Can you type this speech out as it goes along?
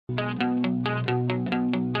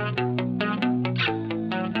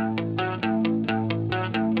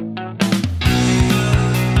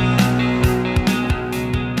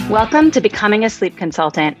Welcome to Becoming a Sleep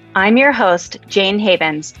Consultant. I'm your host, Jane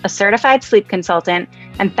Havens, a certified sleep consultant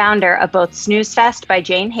and founder of both Snooze Fest by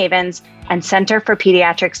Jane Havens and Center for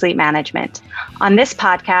Pediatric Sleep Management. On this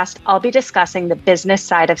podcast, I'll be discussing the business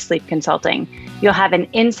side of sleep consulting. You'll have an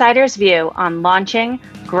insider's view on launching,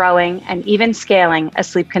 growing, and even scaling a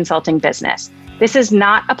sleep consulting business. This is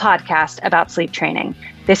not a podcast about sleep training.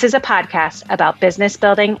 This is a podcast about business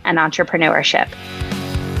building and entrepreneurship.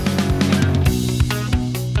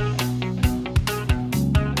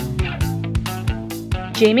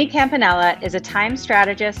 Jaimee Campanella is a time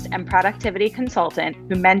strategist and productivity consultant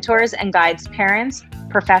who mentors and guides parents,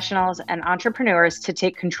 professionals, and entrepreneurs to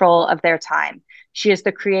take control of their time. She is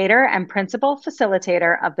the creator and principal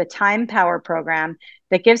facilitator of the Time Power program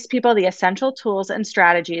that gives people the essential tools and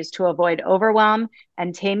strategies to avoid overwhelm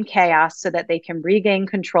and tame chaos so that they can regain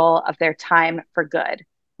control of their time for good.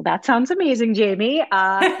 Well, that sounds amazing, Jaimee.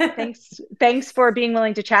 Thanks for being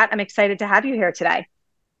willing to chat. I'm excited to have you here today.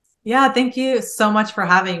 Yeah, thank you so much for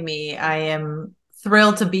having me. I am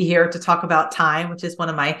thrilled to be here to talk about time, which is one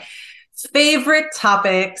of my favorite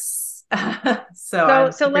topics.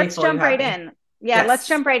 So let's jump right in. Yes. Let's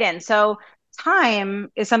jump right in. So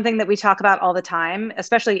time is something that we talk about all the time,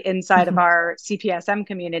 especially inside of our CPSM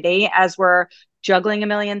community, as we're juggling a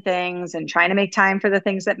million things and trying to make time for the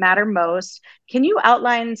things that matter most. Can you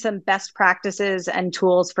outline some best practices and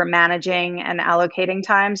tools for managing and allocating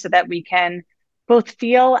time so that we can both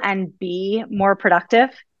feel and be more productive?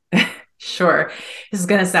 Sure. This is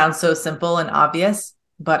going to sound so simple and obvious,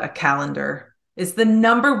 but a calendar is the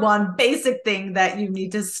number one basic thing that you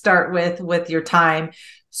need to start with your time.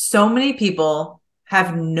 So many people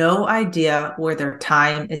have no idea where their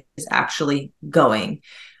time is actually going.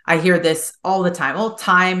 I hear this all the time. Oh,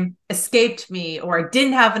 time escaped me, or I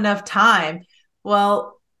didn't have enough time.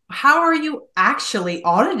 Well, how are you actually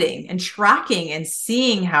auditing and tracking and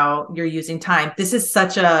seeing how you're using time? This is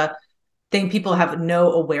such a thing people have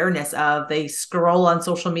no awareness of. They scroll on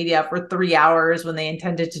social media for 3 hours when they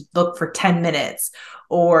intended to look for 10 minutes,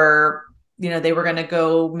 or, they were going to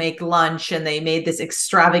go make lunch and they made this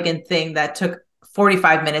extravagant thing that took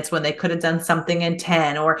 45 minutes when they could have done something in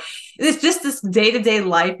 10, or it's just this day-to-day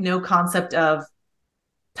life, no concept of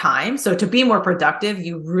time. So to be more productive,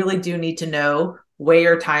 you really do need to know where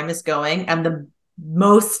your time is going. And the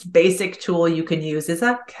most basic tool you can use is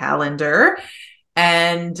a calendar.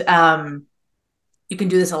 And you can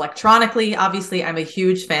do this electronically. Obviously, I'm a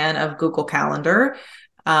huge fan of Google Calendar,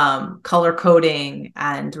 color coding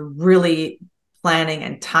and really planning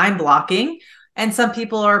and time blocking. And some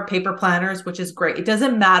people are paper planners, which is great. It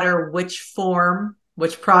doesn't matter which form,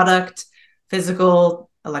 which product,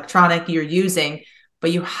 physical, electronic you're using,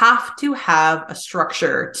 but you have to have a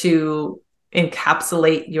structure to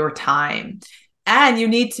encapsulate your time, and you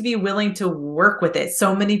need to be willing to work with it.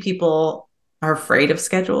 So many people are afraid of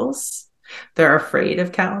schedules. They're afraid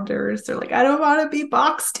of calendars. They're like, I don't want to be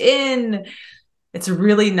boxed in. It's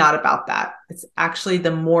really not about that. It's actually,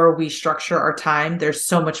 the more we structure our time, there's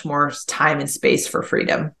so much more time and space for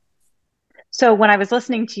freedom. So when I was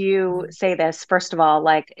listening to you say this, first of all,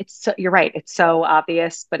 you're right. It's so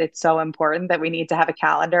obvious, but it's so important that we need to have a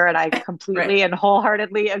calendar. And I completely and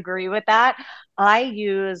wholeheartedly agree with that. I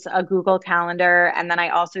use a Google Calendar, and then I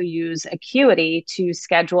also use Acuity to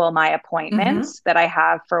schedule my appointments that I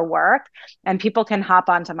have for work. And people can hop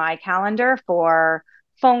onto my calendar for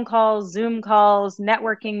phone calls, Zoom calls,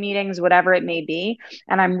 networking meetings, whatever it may be.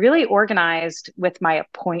 And I'm really organized with my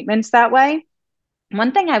appointments that way.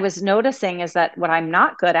 One thing I was noticing is that what I'm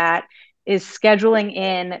not good at is scheduling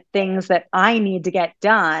in things that I need to get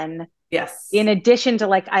done. Yes. In addition to,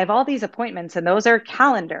 I have all these appointments and those are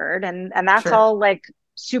calendared and that's all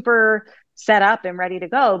super set up and ready to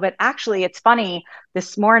go. But actually, it's funny.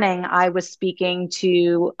 This morning, I was speaking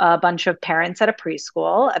to a bunch of parents at a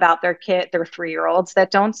preschool about their 3-year-olds that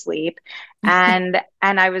don't sleep. And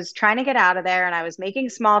I was trying to get out of there, and I was making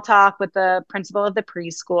small talk with the principal of the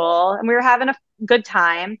preschool, and we were having a good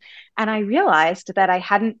time. And I realized that I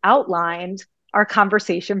hadn't outlined our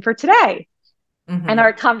conversation for today. And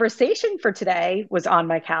our conversation for today was on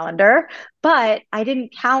my calendar, but I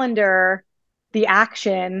didn't calendar the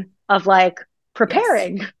action of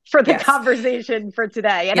preparing for the conversation for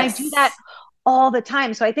today. And I do that all the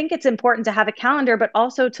time. So I think it's important to have a calendar, but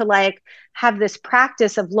also to have this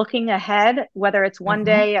practice of looking ahead, whether it's one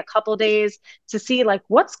day, a couple days, to see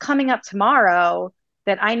what's coming up tomorrow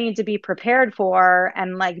that I need to be prepared for,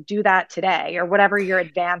 and do that today, or whatever your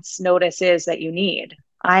advance notice is that you need.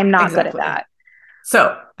 I'm not good at that.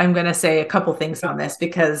 So I'm going to say a couple things on this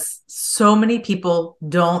because so many people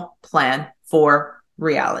don't plan for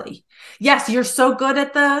reality. Yes, you're so good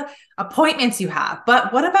at the appointments you have,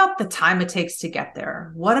 but what about the time it takes to get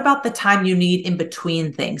there? What about the time you need in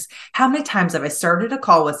between things? How many times have I started a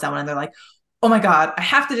call with someone and they're like, oh my God, I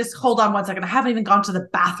have to just hold on 1 second. I haven't even gone to the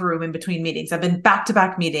bathroom in between meetings. I've been back to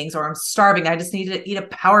back meetings, or I'm starving. I just need to eat a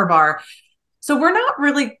power bar. So we're not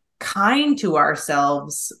really kind to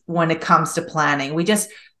ourselves when it comes to planning. We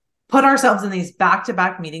just put ourselves in these back to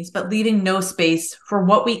back meetings, but leaving no space for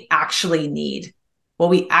what we actually need,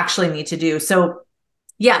 what we actually need to do. So,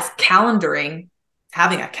 yes, calendaring,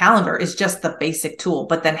 having a calendar is just the basic tool,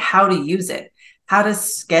 but then how to use it, how to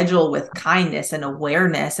schedule with kindness and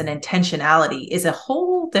awareness and intentionality is a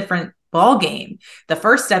whole different ball game. The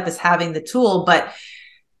first step is having the tool, but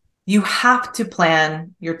you have to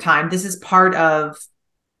plan your time. This is part of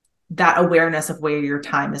that awareness of where your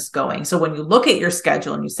time is going. So when you look at your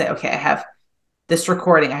schedule and you say, okay, I have this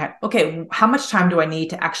recording, okay, how much time do I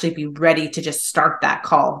need to actually be ready to just start that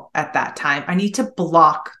call at that time? I need to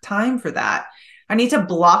block time for that. I need to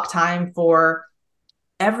block time for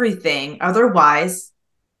everything. Otherwise,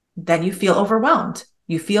 then you feel overwhelmed.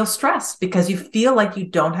 You feel stressed because you feel like you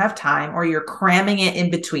don't have time, or you're cramming it in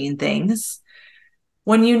between things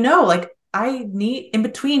when you know, like, I need in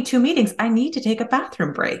between two meetings, I need to take a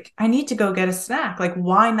bathroom break. I need to go get a snack. Like,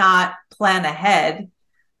 why not plan ahead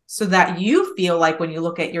so that you feel like when you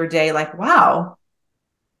look at your day, like, wow,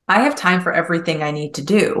 I have time for everything I need to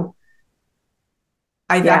do.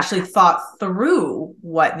 I've Yeah. actually thought through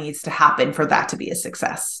what needs to happen for that to be a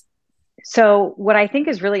success. So what I think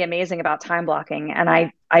is really amazing about time blocking, and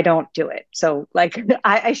I don't do it. So like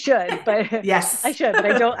I should, but I Yes. should, but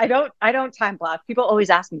I don't time block. People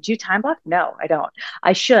always ask me, do you time block? No, I don't.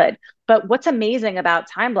 I should. But what's amazing about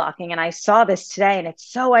time blocking, and I saw this today, and it's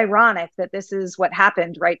so ironic that this is what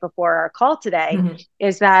happened right before our call today,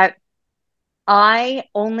 is that I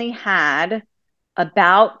only had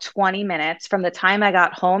about 20 minutes from the time I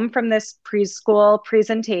got home from this preschool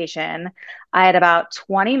presentation. I had about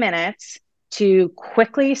 20 minutes to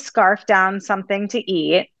quickly scarf down something to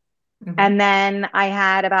eat. Mm-hmm. And then I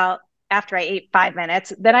had about, after I ate 5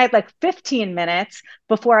 minutes, then I had like 15 minutes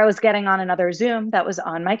before I was getting on another Zoom that was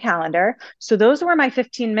on my calendar. So those were my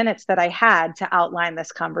 15 minutes that I had to outline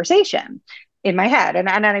this conversation in my head. And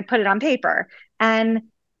I put it on paper. And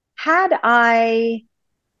had I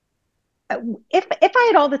if I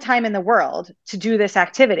had all the time in the world to do this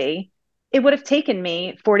activity, it would have taken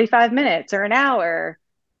me 45 minutes or an hour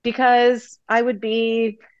because I would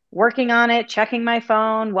be working on it, checking my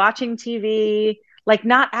phone, watching TV, like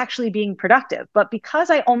not actually being productive. But because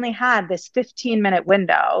I only had this 15-minute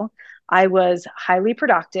window, I was highly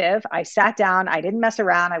productive. I sat down, I didn't mess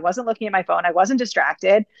around, I wasn't looking at my phone, I wasn't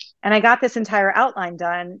distracted, and I got this entire outline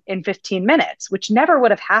done in 15 minutes, which never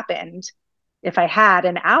would have happened if I had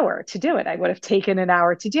an hour to do it. I would have taken an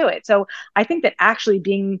hour to do it. So I think that actually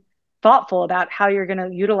being thoughtful about how you're going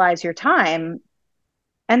to utilize your time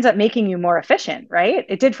ends up making you more efficient, right?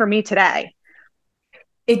 It did for me today.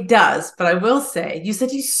 It does, but I will say, you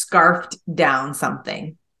said you scarfed down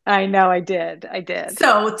something. I know I did. I did.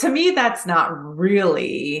 So to me, that's not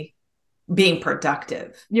really being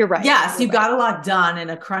productive. You're right. Yes, You're you right. got a lot done in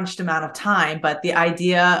a crunched amount of time, but the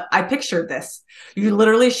idea, I pictured this. You're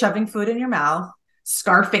literally shoving food in your mouth,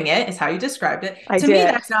 scarfing it is how you described it. I To me,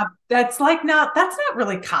 did. that's not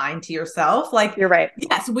really kind to yourself. Like, You're right.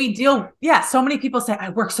 yes, so many people say, I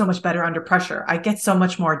work so much better under pressure. I get so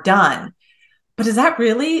much more done. But is that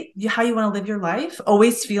really how you want to live your life?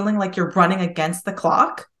 Always feeling like you're running against the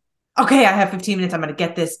clock? Okay, I have 15 minutes. I'm going to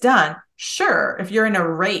get this done. Sure, if you're in a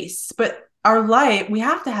race, but our life, we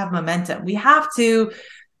have to have momentum. We have to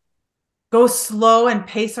go slow and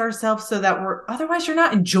pace ourselves so that otherwise you're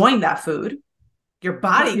not enjoying that food. Your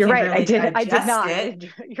body You're can right. I barely did. I did digest not. it.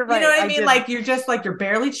 You're You know right. what I I mean? didn't. Like you're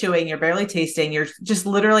barely chewing, you're barely tasting, you're just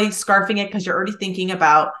literally scarfing it because you're already thinking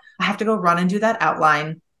about, I have to go run and do that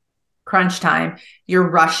outline, crunch time. You're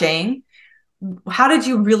rushing. How did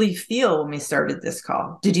you really feel when we started this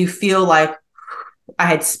call? Did you feel like I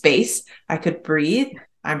had space, I could breathe,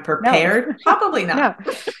 I'm No, prepared? Probably not.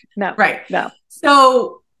 no, no, Right. no.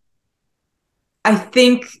 So I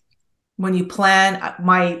think when you plan,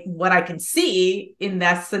 what I can see in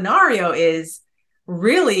that scenario is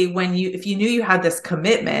really when if you knew you had this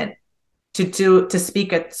commitment to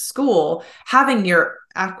speak at school, having your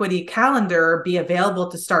equity calendar be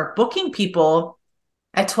available to start booking people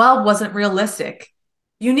at 12 wasn't realistic.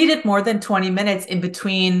 You needed more than 20 minutes in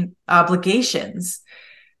between obligations.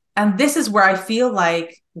 And this is where I feel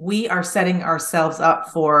like we are setting ourselves up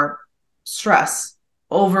for stress,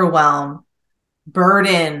 overwhelm,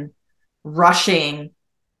 burden, rushing.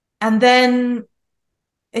 And then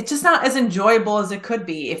it's just not as enjoyable as it could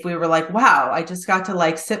be if we were like, wow, I just got to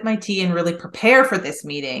like sip my tea and really prepare for this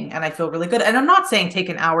meeting. And I feel really good. And I'm not saying take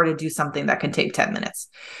an hour to do something that can take 10 minutes.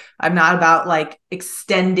 I'm not about like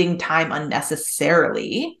extending time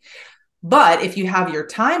unnecessarily. But if you have your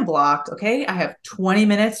time blocked, okay, I have 20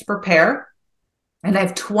 minutes to prepare and I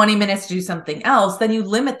have 20 minutes to do something else, then you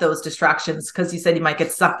limit those distractions because you said you might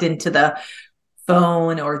get sucked into the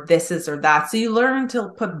phone or this is or that. So you learn to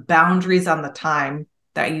put boundaries on the time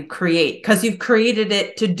that you create because you've created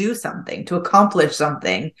it to do something, to accomplish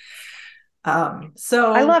something.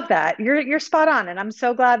 I love that. You're spot on. And I'm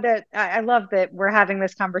so glad that I love that we're having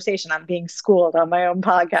this conversation. I'm being schooled on my own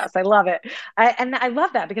podcast. I love it. And I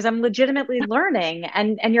love that because I'm legitimately learning.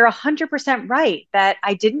 And you're 100% right that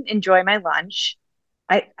I didn't enjoy my lunch.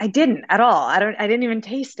 I didn't at all. I didn't even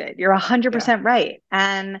taste it. You're yeah. 100% right.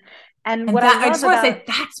 And what I that I love just want to about, say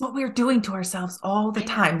that's what we're doing to ourselves all the I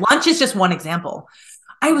know. time. Lunch is just one example.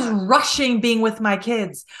 I was Yeah. rushing being with my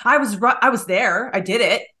kids. I was there. I did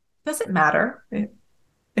it. Doesn't matter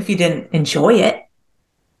if you didn't enjoy it.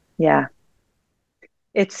 Yeah.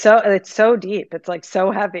 It's so deep. It's like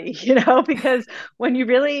so heavy, because when you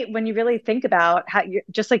really think about how you,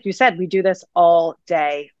 just like you said, we do this all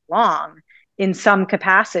day long in some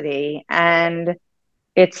capacity, and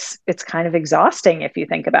it's kind of exhausting if you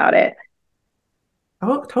think about it.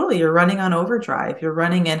 Oh, totally. You're running on overdrive. You're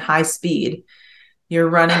running in high speed. You're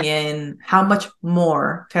running in how much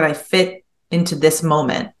more can I fit into this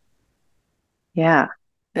moment? Yeah.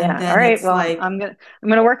 And Yeah. All then right. it's Well, like, I'm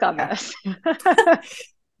gonna work on yeah. this.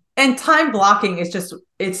 And time blocking is just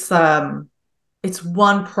it's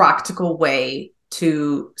one practical way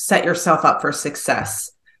to set yourself up for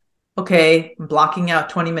success. Okay, I'm blocking out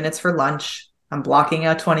 20 minutes for lunch. I'm blocking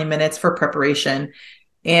out 20 minutes for preparation.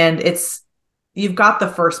 And it's you've got the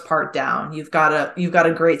first part down. You've got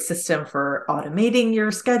a great system for automating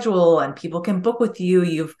your schedule and people can book with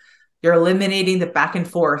you. You're eliminating the back and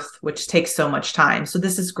forth, which takes so much time. So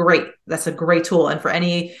this is great. That's a great tool. And for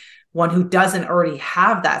anyone who doesn't already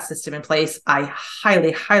have that system in place, I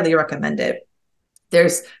highly, highly recommend it.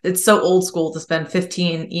 It's so old school to spend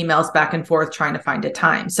 15 emails back and forth trying to find a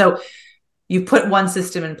time. So you put one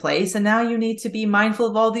system in place and now you need to be mindful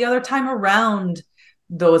of all the other time around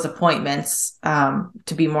those appointments,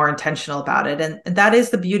 to be more intentional about it. And that is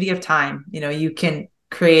the beauty of time. You can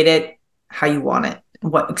create it how you want it,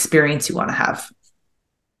 what experience you want to have.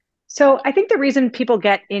 So I think the reason people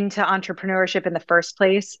get into entrepreneurship in the first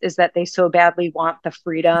place is that they so badly want the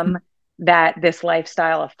freedom that this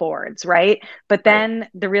lifestyle affords, right? But Right. then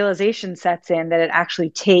the realization sets in that it actually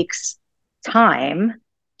takes time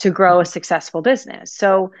to grow a successful business.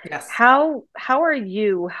 So Yes. how are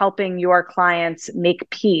you helping your clients make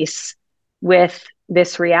peace with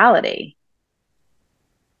this reality?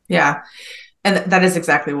 Yeah. And that is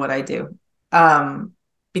exactly what I do. Um,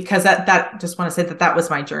 because that just want to say that was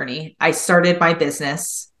my journey. I started my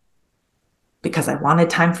business because I wanted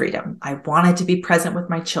time freedom. I wanted to be present with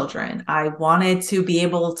my children. I wanted to be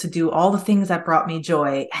able to do all the things that brought me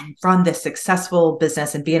joy and run this successful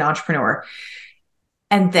business and be an entrepreneur.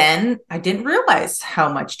 And then I didn't realize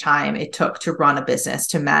how much time it took to run a business,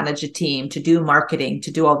 to manage a team, to do marketing,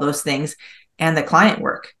 to do all those things and the client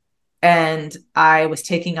work. And I was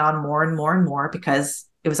taking on more and more and more because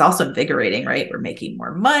it was also invigorating, right? We're making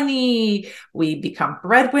more money. We become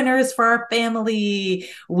breadwinners for our family.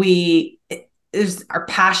 There's our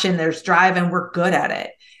passion, there's drive, and we're good at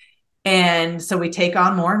it. And so we take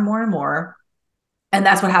on more and more and more. And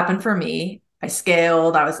that's what happened for me. I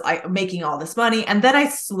scaled, I was like making all this money. And then I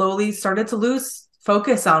slowly started to lose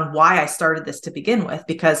focus on why I started this to begin with,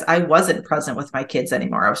 because I wasn't present with my kids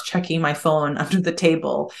anymore. I was checking my phone under the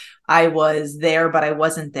table. I was there, but I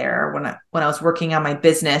wasn't there. When I was working on my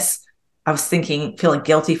business, I was feeling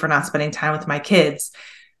guilty for not spending time with my kids.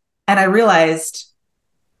 And I realized,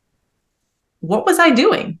 what was I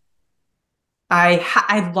doing? There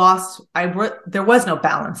was no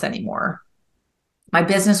balance anymore. My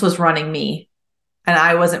business was running me and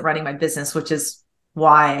I wasn't running my business, which is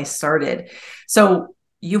why I started. So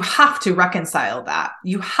you have to reconcile that.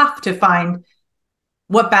 You have to find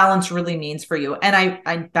what balance really means for you.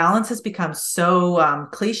 And balance has become so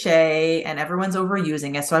cliche and everyone's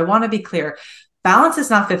overusing it. So I want to be clear. Balance is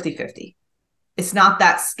not 50-50. It's not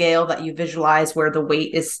that scale that you visualize where the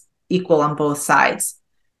weight is equal on both sides.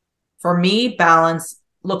 For me, balance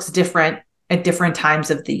looks different at different times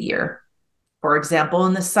of the year. For example,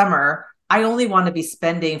 in the summer, I only want to be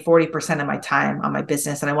spending 40% of my time on my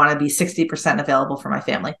business and I want to be 60% available for my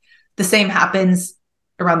family. The same happens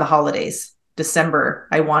around the holidays. December,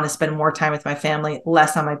 I want to spend more time with my family,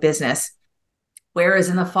 less on my business. Whereas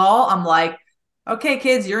in the fall, I'm like, okay,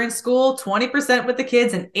 kids, you're in school, 20% with the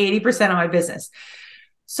kids and 80% on my business.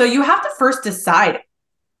 So you have to first decide,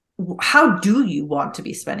 how do you want to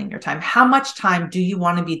be spending your time? How much time do you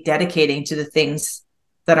want to be dedicating to the things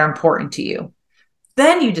that are important to you?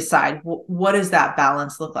 Then you decide, what does that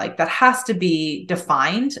balance look like? That has to be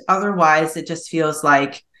defined. Otherwise, it just feels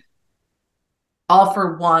like all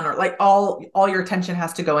for one, or like all your attention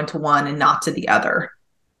has to go into one and not to the other.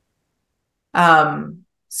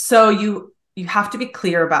 So you have to be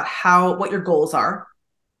clear about what your goals are,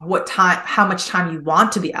 how much time you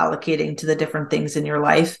want to be allocating to the different things in your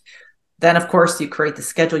life. Then, of course, you create the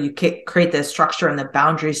schedule, you create the structure and the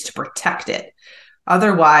boundaries to protect it.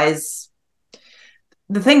 Otherwise,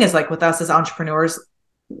 the thing is, like with us as entrepreneurs,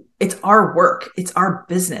 it's our work, it's our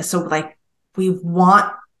business. So like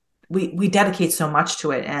we dedicate so much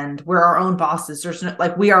to it, and we're our own bosses. There's no,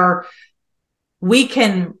 like we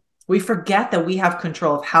forget that we have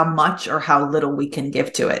control of how much or how little we can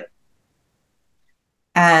give to it.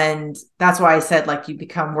 And that's why I said, like, you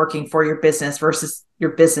become working for your business versus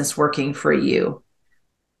your business working for you.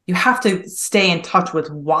 You have to stay in touch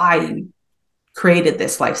with why you created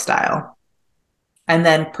this lifestyle, and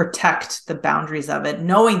then protect the boundaries of it,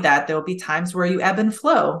 knowing that there will be times where you ebb and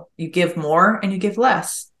flow. You give more and you give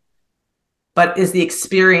less. But is the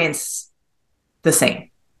experience the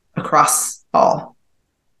same across all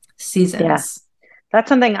seasons? Yeah. That's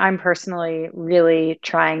something I'm personally really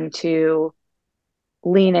trying to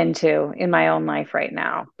lean into in my own life right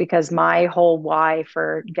now, because my whole why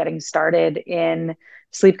for getting started in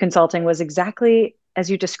sleep consulting was exactly as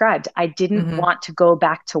you described. I didn't want to go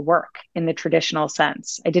back to work in the traditional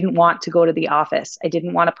sense. I didn't want to go to the office. I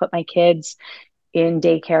didn't want to put my kids in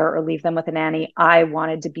daycare or leave them with a nanny. I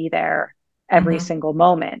wanted to be there every single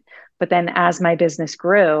moment. But then as my business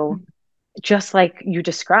grew, just like you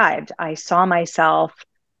described, I saw myself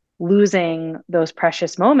losing those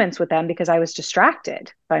precious moments with them because I was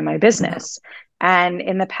distracted by my business. And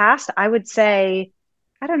in the past, I would say,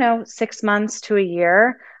 I don't know, 6 months to a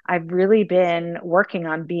year, I've really been working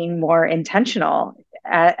on being more intentional.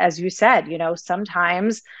 As you said,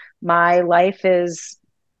 sometimes my life is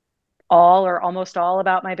all or almost all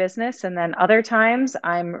about my business. And then other times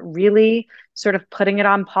I'm really sort of putting it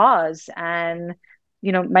on pause. And,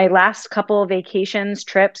 my last couple of vacations,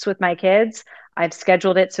 trips with my kids, I've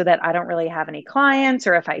scheduled it so that I don't really have any clients,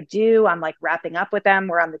 or if I do, I'm like wrapping up with them.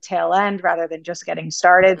 We're on the tail end rather than just getting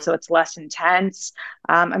started. So it's less intense.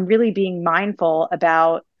 I'm really being mindful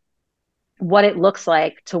about what it looks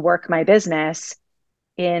like to work my business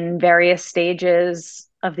in various stages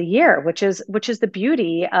of the year, which is the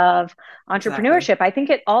beauty of entrepreneurship. Exactly. I think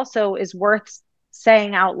it also is worth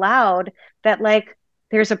saying out loud that, like,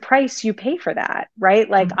 there's a price you pay for that, right?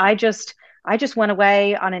 Like I just went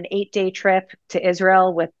away on an 8-day trip to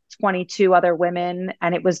Israel with 22 other women,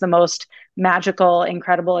 and it was the most magical,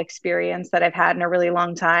 incredible experience that I've had in a really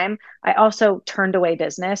long time. I also turned away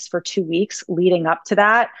business for 2 weeks leading up to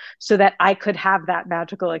that so that I could have that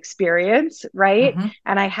magical experience, right?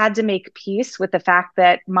 And I had to make peace with the fact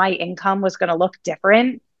that my income was going to look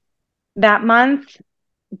different that month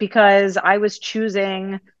because I was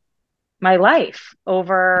choosing my life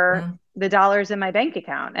over the dollars in my bank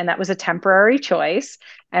account. And that was a temporary choice.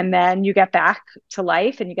 And then you get back to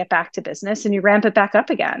life and you get back to business and you ramp it back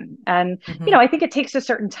up again. And, I think it takes a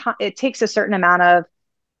certain time, it takes a certain amount of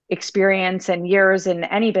experience and years in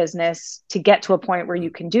any business to get to a point where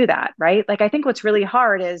you can do that, right? Like, I think what's really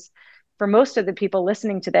hard is for most of the people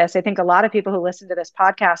listening to this, I think a lot of people who listen to this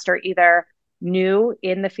podcast are either new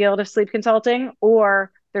in the field of sleep consulting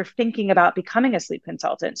or they're thinking about becoming a sleep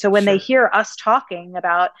consultant. So when they hear us talking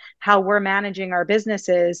about how we're managing our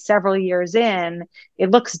businesses several years in,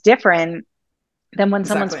 it looks different than when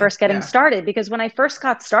someone's first getting started. Because when I first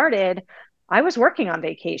got started, I was working on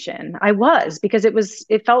vacation. I was, because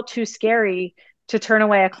it felt too scary to turn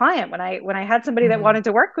away a client. When I had somebody that wanted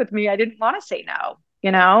to work with me, I didn't want to say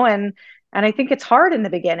no, and I think it's hard in the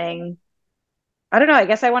beginning. I don't know. I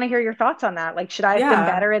guess I want to hear your thoughts on that. Like, should I have been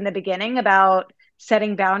better in the beginning about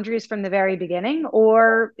setting boundaries from the very beginning?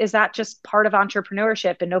 Or is that just part of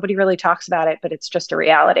entrepreneurship and nobody really talks about it, but it's just a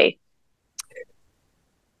reality?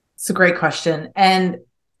 It's a great question. And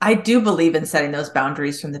I do believe in setting those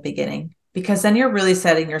boundaries from the beginning, because then you're really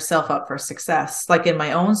setting yourself up for success. Like in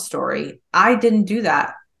my own story, I didn't do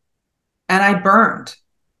that. And I burned.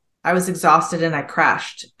 I was exhausted and I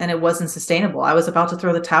crashed, and it wasn't sustainable. I was about to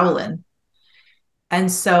throw the towel in. And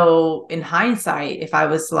so in hindsight, if I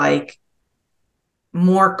was like,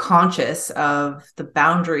 more conscious of the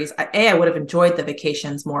boundaries. I would have enjoyed the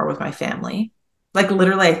vacations more with my family. Like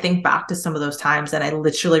literally, I think back to some of those times and I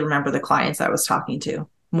literally remember the clients I was talking to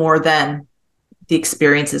more than the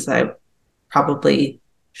experiences that I probably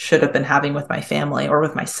should have been having with my family or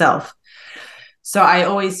with myself. So I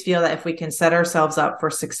always feel that if we can set ourselves up for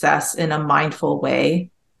success in a mindful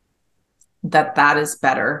way, that is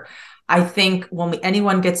better. I think when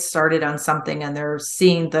anyone gets started on something and they're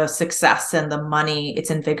seeing the success and the money,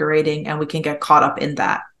 it's invigorating and we can get caught up in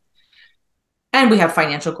that. And we have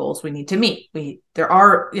financial goals we need to meet. There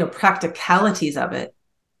are, practicalities of it.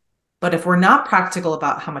 But if we're not practical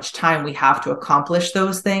about how much time we have to accomplish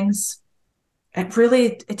those things,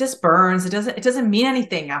 it just burns. It doesn't mean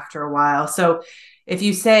anything after a while. So if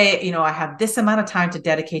you say, I have this amount of time to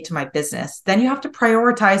dedicate to my business, then you have to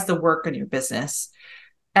prioritize the work in your business.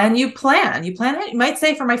 And you plan it. You might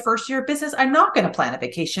say, for my first year of business, I'm not going to plan a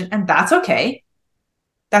vacation, and that's okay.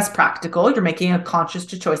 That's practical. You're making a conscious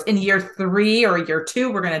choice. In year 3 or year 2,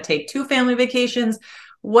 we're going to take 2 family vacations,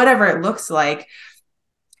 whatever it looks like,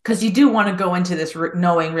 because you do want to go into this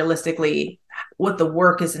knowing realistically what the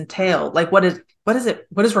work is entailed. Like what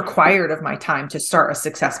is required of my time to start a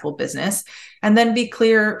successful business, and then be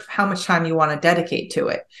clear how much time you want to dedicate to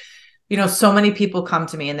it. So many people come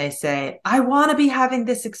to me and they say, I want to be having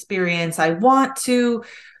this experience. I want to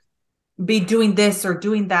be doing this or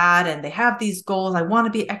doing that. And they have these goals. I want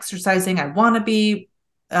to be exercising. I want to be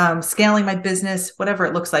scaling my business, whatever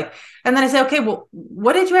it looks like. And then I say, okay, well,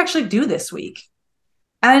 what did you actually do this week?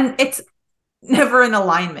 And it's never in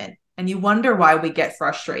alignment. And you wonder why we get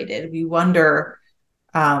frustrated. We wonder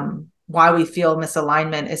why we feel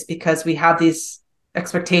misalignment is because we have these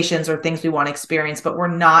expectations or things we want to experience, but we're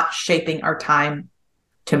not shaping our time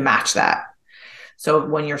to match that. So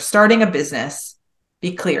when you're starting a business,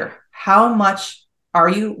 be clear. How much are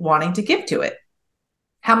you wanting to give to it?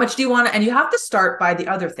 How much do you want to, and you have to start by the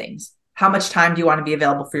other things. How much time do you want to be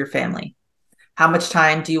available for your family? How much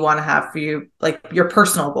time do you want to have for you, like your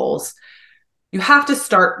personal goals? You have to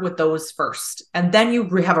start with those first. And then you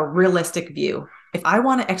have a realistic view. If I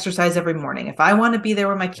want to exercise every morning, if I want to be there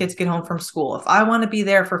when my kids get home from school, if I want to be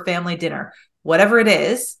there for family dinner, whatever it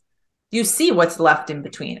is, you see what's left in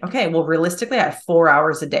between. Okay, well, realistically, I have 4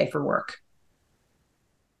 hours a day for work.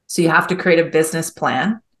 So you have to create a business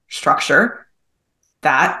plan, structure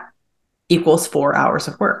that equals 4 hours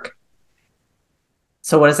of work.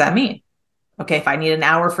 So what does that mean? Okay, if I need an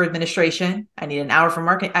hour for administration, I need an hour for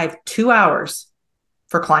marketing, I have 2 hours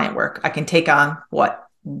for client work. I can take on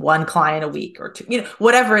one client a week or 2,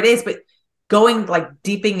 whatever it is, but going like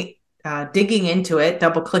digging into it,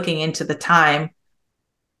 double clicking into the time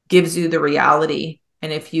gives you the reality.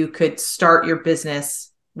 And if you could start your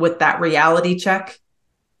business with that reality check,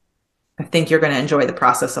 I think you're going to enjoy the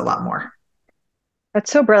process a lot more.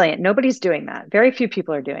 That's so brilliant. Nobody's doing that. Very few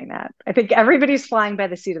people are doing that. I think everybody's flying by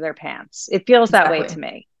the seat of their pants. It feels that way to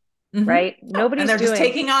me, right? And they're just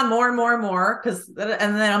taking on more and more and more and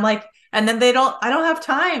then I'm like, and then I don't have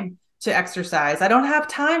time to exercise. I don't have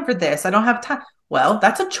time for this. I don't have time. Well,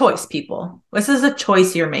 that's a choice, people. This is a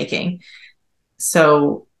choice you're making.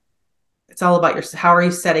 So it's all about how are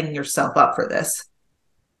you setting yourself up for this?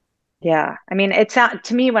 Yeah. I mean,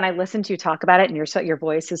 to me, when I listen to you talk about it and your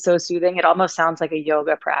voice is so soothing, it almost sounds like a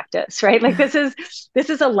yoga practice, right? Like this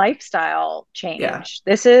is a lifestyle change. Yeah.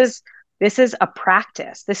 This is a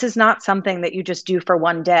practice. This is not something that you just do for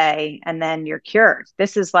one day and then you're cured.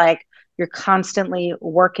 This is like you're constantly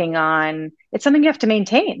working on, it's something you have to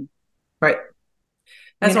maintain. Right.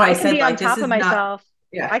 That's why I can said be like on top of myself.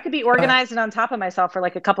 Yeah. I could be organized and on top of myself for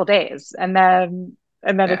like a couple days and then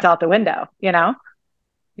it's out the window,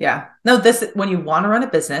 Yeah. No, when you want to run a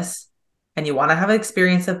business and you want to have an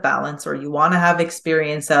experience of balance, or you want to have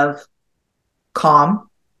experience of calm,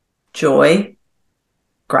 joy,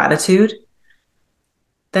 gratitude,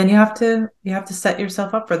 then you have to set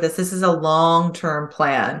yourself up for this. This is a long-term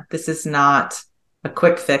plan. This is not a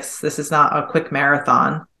quick fix. This is not a quick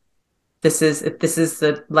marathon. If this is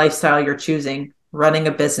the lifestyle you're choosing, running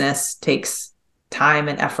a business takes time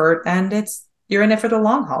and effort, and you're in it for the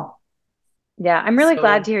long haul. Yeah, I'm really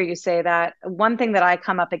glad to hear you say that. One thing that I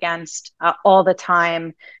come up against all the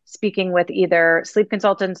time, speaking with either sleep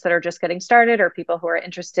consultants that are just getting started or people who are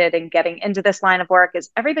interested in getting into this line of work,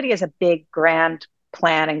 is everybody has a big, grand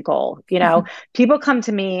plan and goal. People come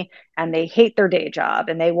to me and they hate their day job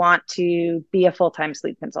and they want to be a full-time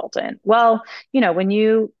sleep consultant. Well, when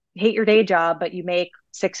you hate your day job, but you make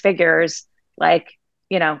 6 figures, like,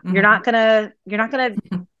 you're not gonna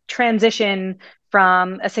transition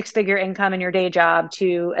from a 6-figure income in your day job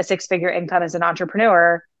to a 6-figure income as an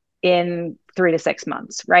entrepreneur in 3 to 6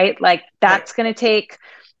 months, right? Like Right. that's going to take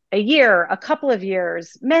a year, a couple of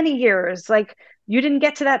years, many years. Like you didn't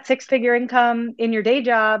get to that 6 figure income in your day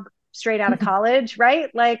job straight out of college,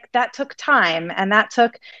 right? Like that took time and that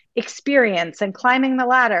took experience and climbing the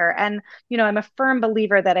ladder. And, I'm a firm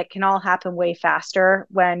believer that it can all happen way faster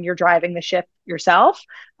when you're driving the ship yourself.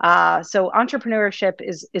 So entrepreneurship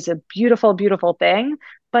is a beautiful, beautiful thing,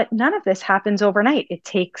 but none of this happens overnight. It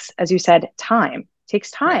takes, as you said, time. It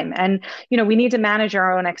takes Right. time. And, we need to manage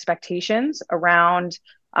our own expectations around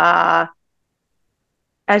uh,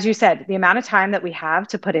 as you said, the amount of time that we have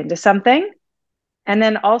to put into something, and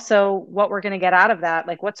then also what we're going to get out of that.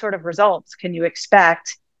 Like, what sort of results can you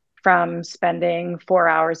expect from spending 4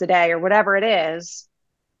 hours a day or whatever it is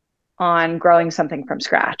on growing something from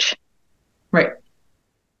scratch? Right.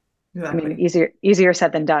 I mean, Exactly. easier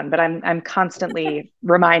said than done, but I'm constantly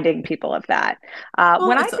reminding people of that. Well,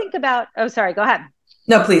 When I it's think about, oh, sorry, go ahead.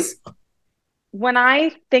 no, please. When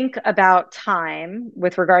I think about time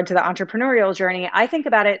with regard to the entrepreneurial journey, I think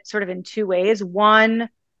about it sort of in two ways. One,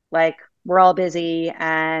 like we're all busy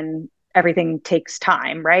and everything takes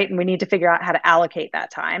time, right? And we need to figure out how to allocate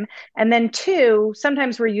that time. And then two,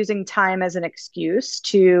 sometimes we're using time as an excuse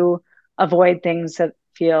to avoid things that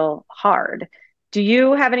feel hard. Do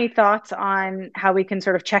you have any thoughts on how we can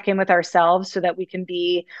sort of check in with ourselves so that we can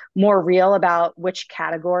be more real about which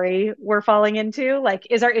category we're falling into? Like,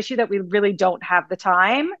 is our issue that we really don't have the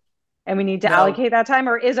time and we need to No. allocate that time,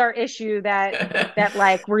 or is our issue that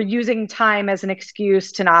like we're using time as an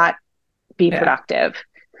excuse to not be Yeah. productive?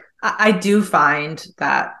 I do find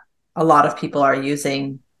that a lot of people are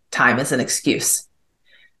using time as an excuse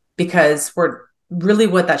because we're really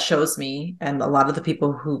what that shows me. And a lot of the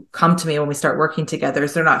people who come to me when we start working together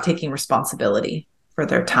is they're not taking responsibility for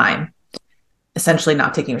their time, essentially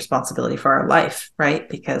not taking responsibility for our life, right?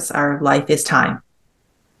 Because our life is time.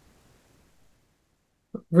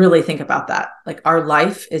 Really think about that. Like our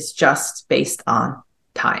life is just based on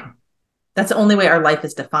time. That's the only way our life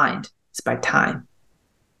is defined is by time,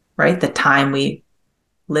 right? The time we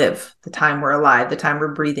live, the time we're alive, the time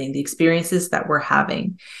we're breathing, the experiences that we're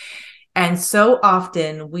having. And so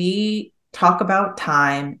often we talk about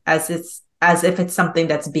time as if it's something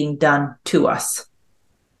that's being done to us.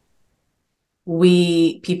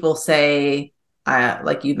 People say,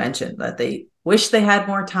 like you mentioned, that they wish they had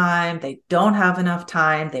more time. They don't have enough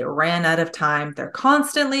time. They ran out of time. They're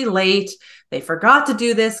constantly late. They forgot to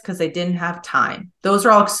do this because they didn't have time. Those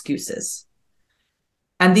are all excuses.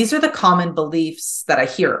 And these are the common beliefs that I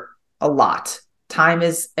hear a lot. Time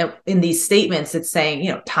is in these statements, it's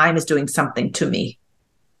saying, time is doing something to me.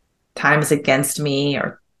 Time is against me,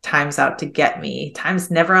 or time's out to get me.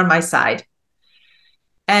 Time's never on my side.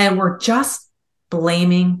 And we're just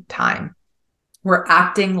blaming time. We're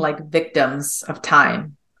acting like victims of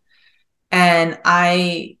time. And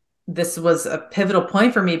this was a pivotal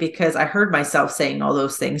point for me because I heard myself saying all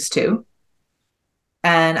those things too.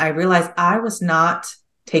 And I realized I was not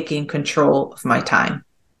taking control of my time.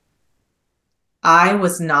 I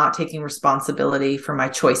was not taking responsibility for my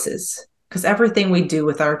choices because everything we do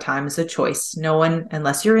with our time is a choice. No one,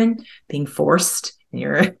 unless you're in being forced and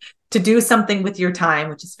you're to do something with your time,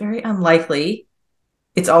 which is very unlikely,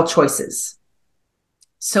 it's all choices.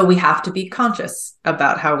 So we have to be conscious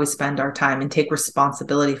about how we spend our time and take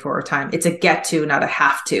responsibility for our time. It's a get to, not a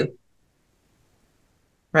have to.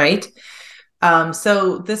 Right?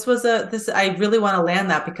 So I really want to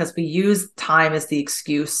land that because we use time as the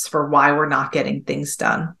excuse for why we're not getting things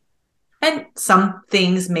done. And some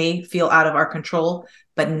things may feel out of our control,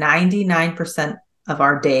 but 99% of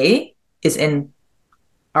our day is in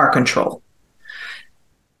our control.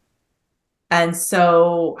 And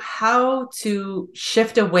so how to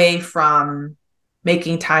shift away from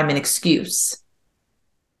making time an excuse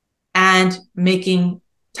and making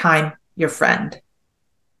time your friend.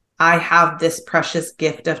 I have this precious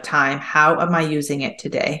gift of time. How am I using it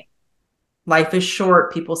today? Life is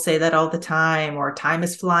short. People say that all the time, or time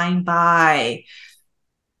is flying by.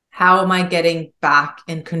 How am I getting back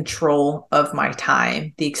in control of my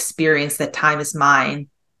time? The experience that time is mine,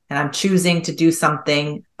 and I'm choosing to do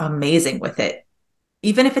something amazing with it.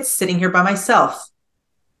 Even if it's sitting here by myself,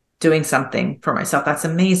 doing something for myself, that's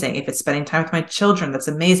amazing. If it's spending time with my children, that's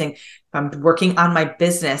amazing. If I'm working on my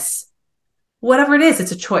business, whatever it is,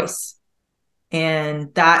 it's a choice.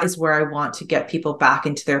 And that is where I want to get people back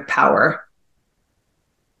into their power.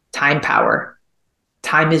 Time power.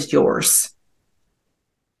 Time is yours.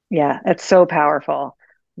 Yeah, it's so powerful.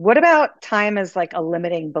 What about time as like a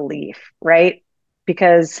limiting belief, right?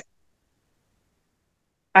 Because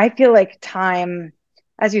I feel like time,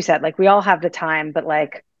 as you said, like we all have the time, but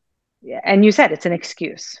like and you said it's an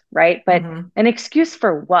excuse, right? But Mm-hmm. an excuse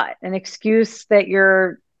for what? An excuse that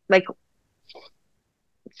you're like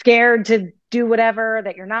scared to do whatever,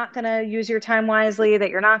 that you're not going to use your time wisely, that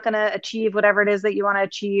you're not going to achieve whatever it is that you want to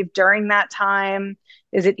achieve during that time?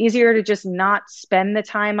 Is it easier to just not spend the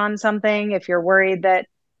time on something if you're worried that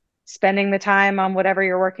spending the time on whatever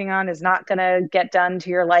you're working on is not going to get done to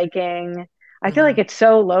your liking? I feel like Mm-hmm. it's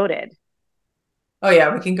so loaded. Oh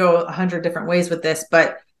yeah, we can go 100 different ways with this,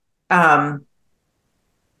 but um,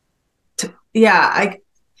 yeah,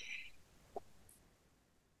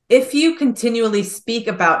 if you continually speak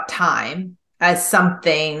about time as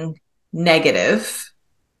something negative,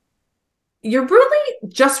 you're really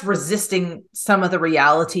just resisting some of the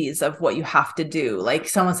realities of what you have to do. Like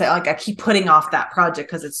someone say, like, I keep putting off that project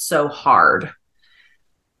because it's so hard.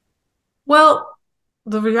 Well,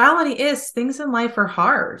 the reality is things in life are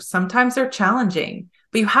hard. Sometimes they're challenging,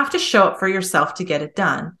 but you have to show up for yourself to get it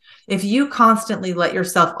done. If you constantly let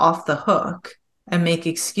yourself off the hook and make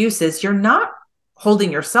excuses, you're not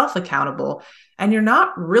holding yourself accountable, and you're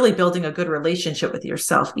not really building a good relationship with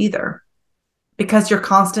yourself either, because you're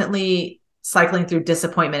constantly cycling through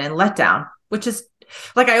disappointment and letdown, which is,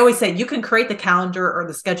 like I always say, you can create the calendar or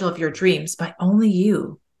the schedule of your dreams, but only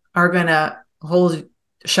you are going to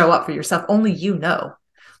show up for yourself. Only you know.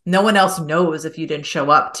 No one else knows if you didn't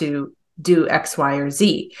show up to do X, Y, or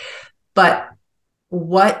Z. But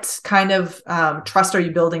what kind of trust are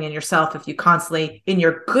you building in yourself if you constantly, in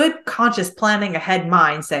your good conscious planning ahead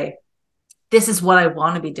mind, say, this is what I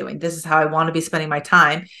want to be doing, this is how I want to be spending my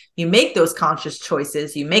time? You make those conscious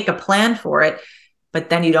choices, you make a plan for it, but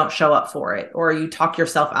then you don't show up for it, or you talk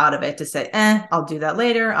yourself out of it to say, I'll do that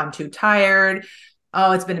later, I'm too tired,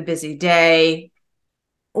 oh, it's been a busy day,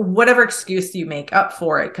 whatever excuse you make up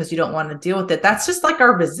for it because you don't want to deal with it. That's just like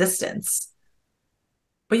our resistance.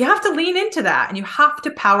 But you have to lean into that, and you have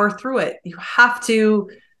to power through it. You have to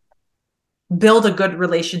build a good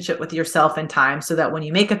relationship with yourself in time so that when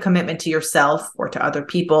you make a commitment to yourself or to other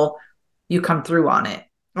people, you come through on it.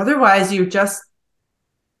 Otherwise, you're just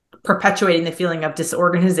perpetuating the feeling of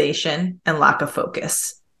disorganization and lack of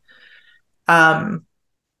focus.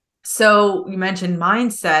 So you mentioned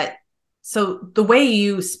mindset. So the way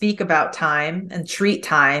you speak about time and treat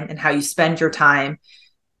time and how you spend your time,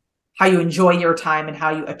 how you enjoy your time and how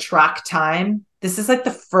you attract time, this is like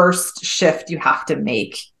the first shift you have to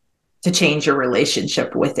make to change your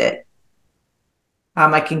relationship with it.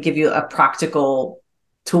 I can give you a practical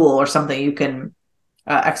tool or something you can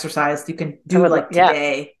exercise. You can do like Yeah.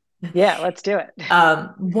 today. Yeah, let's do it.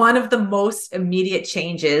 One of the most immediate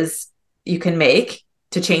changes you can make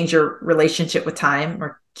to change your relationship with time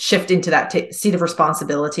or shift into that seat of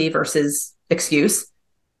responsibility versus excuse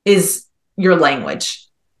is your language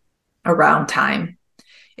around time.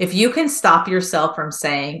 If you can stop yourself from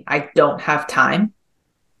saying, I don't have time,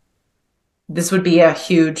 this would be a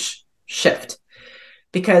huge shift.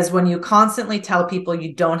 Because when you constantly tell people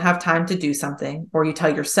you don't have time to do something, or you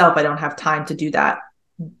tell yourself, I don't have time to do that,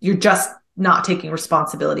 you're just not taking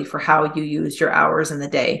responsibility for how you use your hours in the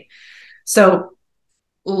day. So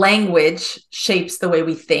language shapes the way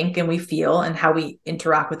we think and we feel and how we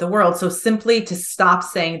interact with the world. So simply to stop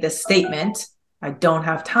saying this statement, I don't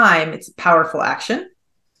have time, it's a powerful action.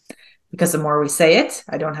 Because the more we say it,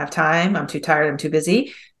 I don't have time, I'm too tired, I'm too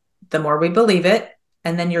busy, the more we believe it.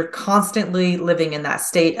 And then you're constantly living in that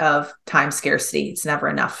state of time scarcity. It's never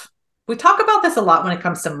enough. We talk about this a lot when it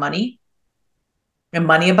comes to money and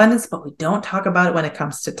money abundance, but we don't talk about it when it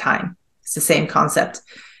comes to time. It's the same concept.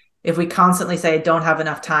 If we constantly say, I don't have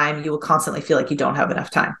enough time, you will constantly feel like you don't have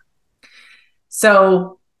enough time.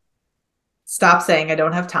 So stop saying I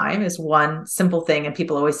don't have time is one simple thing. And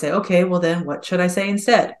people always say, okay, well then what should I say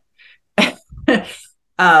instead?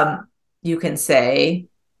 You can say,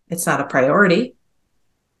 it's not a priority.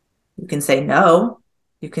 You can say no.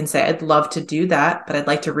 You can say, I'd love to do that, but I'd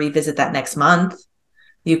like to revisit that next month.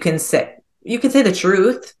 You can say the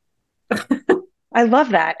truth. I love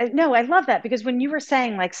that. No, I love that because when you were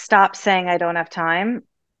saying like stop saying I don't have time,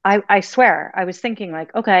 I swear I was thinking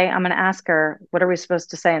like, okay, I'm gonna ask her, what are we supposed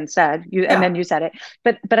to say instead? And Yeah. then you said it.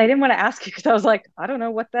 But I didn't want to ask you because I was like, I don't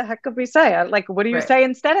know what the heck could we say? Like, what do you Right. say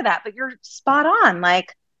instead of that? But you're spot on.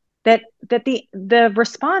 Like that the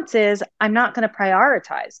response is I'm not gonna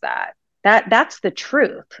prioritize that. That's the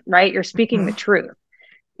truth, right? You're speaking the Mhm. truth.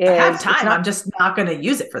 I have Is it's time. not, I'm just not going to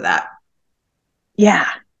use it for that. yeah,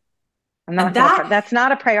 I'm And not gonna that, that's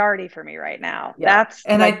not a priority for me right now. yeah. That's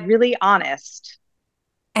like really honest.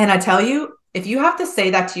 And I tell you, if you have to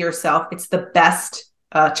say that to yourself, it's the best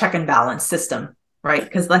check and balance system, right?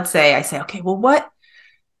 Because let's say I say, okay, well,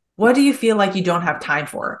 What do you feel like you don't have time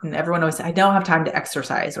for? And everyone always say, I don't have time to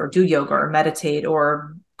exercise or do yoga or meditate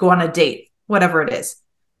or go on a date, whatever it is.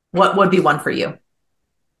 What would be one for you?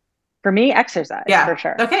 For me, exercise, for Yeah.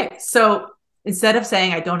 sure. Okay. So instead of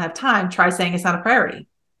saying I don't have time, try saying it's not a priority.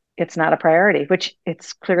 It's not a priority, which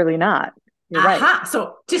it's clearly not. You're right. Aha.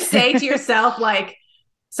 So just say to yourself, like,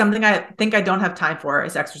 something I think I don't have time for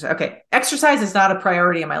is exercise. Okay. Exercise is not a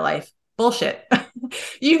priority in my life. Bullshit.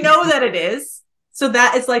 You know that it is. So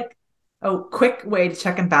that is like a quick way to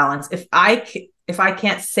check and balance. If I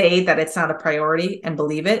can't say that it's not a priority and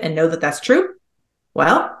believe it and know that that's true,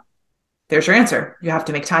 well, there's your answer. You have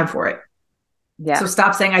to make time for it. Yeah. So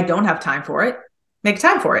stop saying I don't have time for it. Make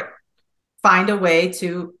time for it. Find a way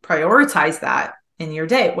to prioritize that in your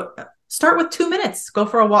day. Start with 2 minutes. Go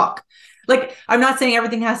for a walk. Like, I'm not saying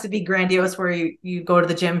everything has to be grandiose where you go to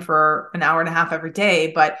the gym for an hour and a half every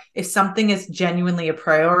day, but if something is genuinely a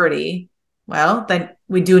priority, well, then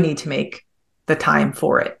we do need to make the time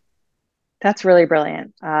for it. That's really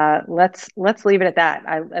brilliant. Let's leave it at that.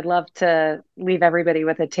 I'd love to leave everybody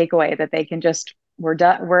with a takeaway that they can just we're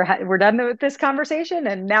done we're done with this conversation,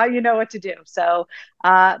 and now you know what to do. So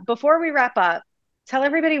before we wrap up, tell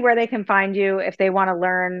everybody where they can find you if they want to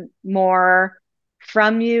learn more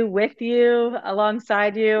from you, with you,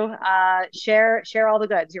 alongside you. Share all the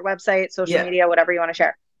goods, your website, social Yeah. media, whatever you want to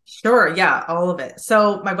share. Sure. Yeah, all of it.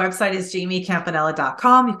 So my website is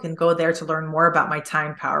JaimeeCampanella.com. You can go there to learn more about my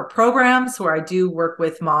Time Power programs, where I do work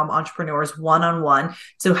with mom entrepreneurs one-on-one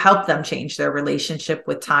to help them change their relationship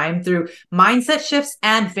with time through mindset shifts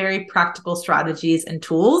and very practical strategies and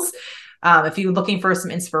tools. If you're looking for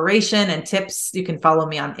some inspiration and tips, you can follow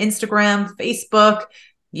me on Instagram, Facebook,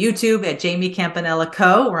 YouTube at Jaimee Campanella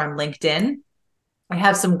Co. or on LinkedIn. I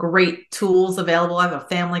have some great tools available. I have a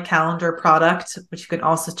family calendar product, which you can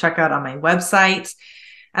also check out on my website.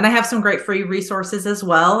 And I have some great free resources as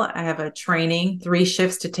well. I have a training, 3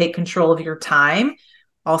 shifts to take control of your time,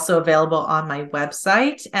 also available on my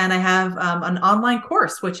website. And I have an online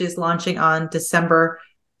course, which is launching on December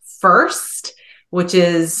 1st, which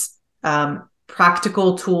is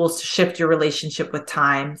practical tools to shift your relationship with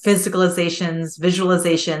time, physicalizations,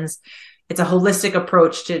 visualizations. It's a holistic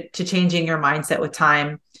approach to changing your mindset with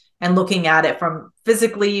time and looking at it from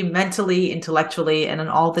physically, mentally, intellectually, and on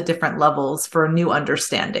all the different levels for a new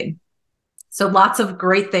understanding. So lots of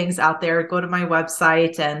great things out there. Go to my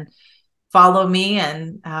website and follow me.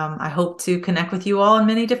 And I hope to connect with you all in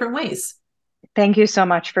many different ways. Thank you so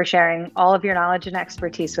much for sharing all of your knowledge and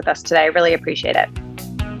expertise with us today. I really appreciate it.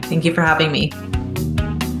 Thank you for having me.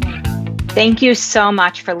 Thank you so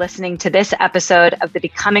much for listening to this episode of the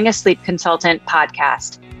Becoming a Sleep Consultant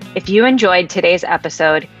podcast. If you enjoyed today's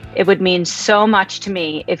episode, it would mean so much to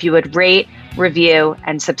me if you would rate, review,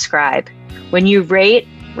 and subscribe. When you rate,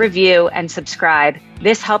 review, and subscribe,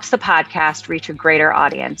 this helps the podcast reach a greater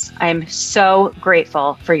audience. I am so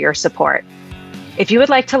grateful for your support. If you would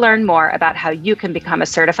like to learn more about how you can become a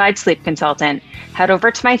certified sleep consultant, head over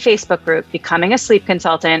to my Facebook group, Becoming a Sleep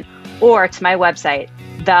Consultant, or to my website,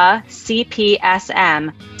 thecpsm.com.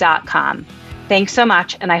 Thanks so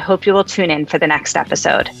much, and I hope you will tune in for the next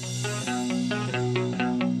episode.